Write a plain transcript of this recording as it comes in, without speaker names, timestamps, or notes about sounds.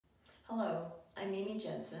Hello, I'm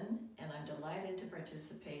Jensen, and I'm delighted to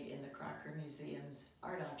participate in the Crocker Museum's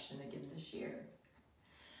art auction again this year.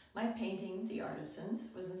 My painting, The Artisans,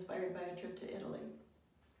 was inspired by a trip to Italy.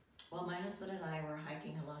 While my husband and I were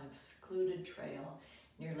hiking along a secluded trail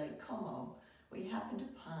near Lake Como, we happened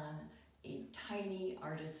upon a tiny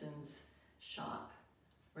artisan's shop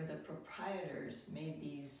where the proprietors made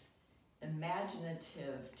these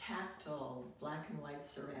imaginative, tactile, black and white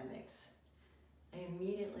ceramics. I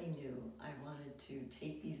immediately knew I wanted to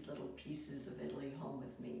take these little pieces of Italy home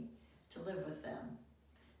with me to live with them.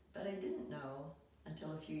 But I didn't know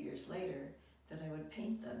until a few years later that I would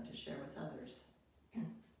paint them to share with others.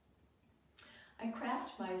 I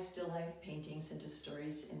craft my still life paintings into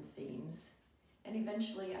stories and themes, and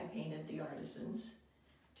eventually I painted The Artisans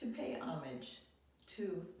to pay homage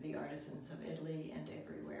to the artisans of Italy and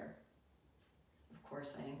everywhere. Of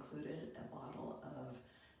course, I included a bottle of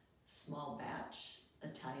small batch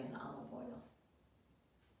Italian olive oil.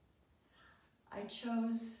 I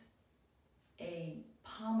chose a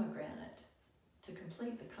pomegranate to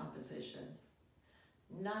complete the composition,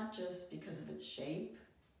 not just because of its shape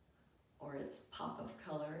or its pop of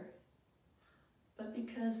color, but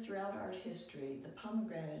because throughout art history, the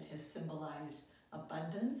pomegranate has symbolized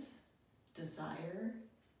abundance, desire,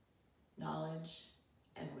 knowledge,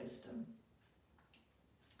 and wisdom.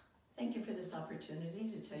 Thank you for this opportunity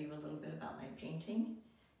to tell you a little bit about my painting,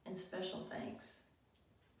 and special thanks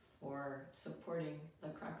for supporting the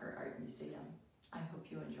Crocker Art Museum. I hope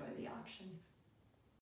you enjoy the auction.